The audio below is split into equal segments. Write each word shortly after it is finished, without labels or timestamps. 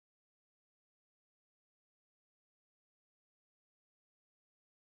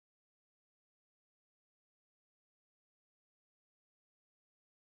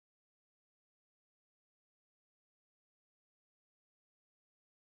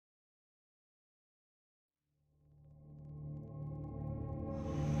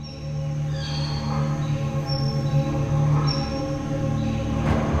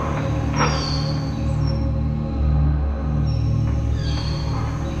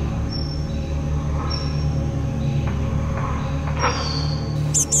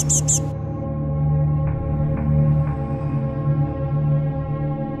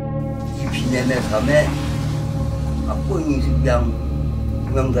집시내내 섬에 악보인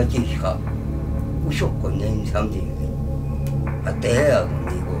습양 명다 지시가 우쇼고 낸 사람들이 아때야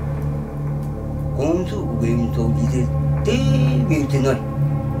그리고 공수 외임도 이제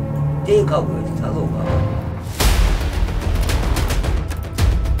대밀지는 대가고 사도가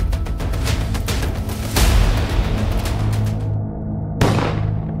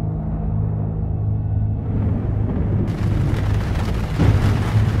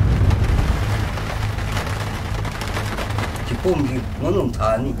봄이 너는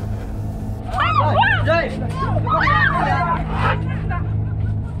다니.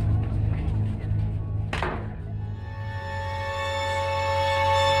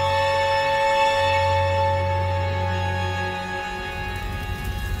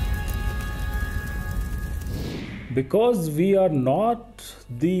 Because we are not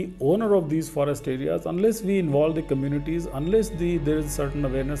the owner of these forest areas, unless we involve the communities, unless there is certain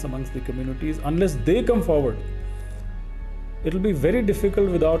awareness amongst the communities, unless they come forward, it will be very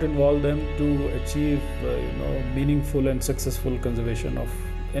difficult without involve them to achieve meaningful and successful conservation of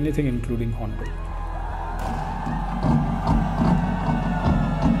anything, including hornbill.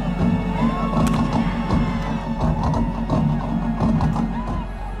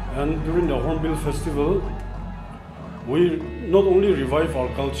 And during the Hornbill Festival, we not only revive our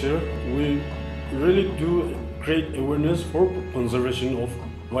culture, we really do create awareness for conservation of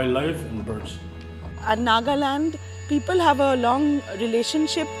wildlife and birds. At Nagaland, people have a long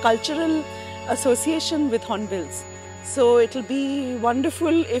relationship, cultural association with hornbills. So it will be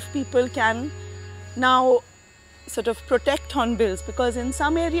wonderful if people can now sort of protect hornbills, because in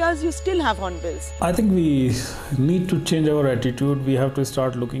some areas you still have hornbills. I think we need to change our attitude. We have to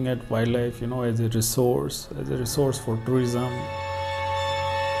start looking at wildlife, as a resource for tourism,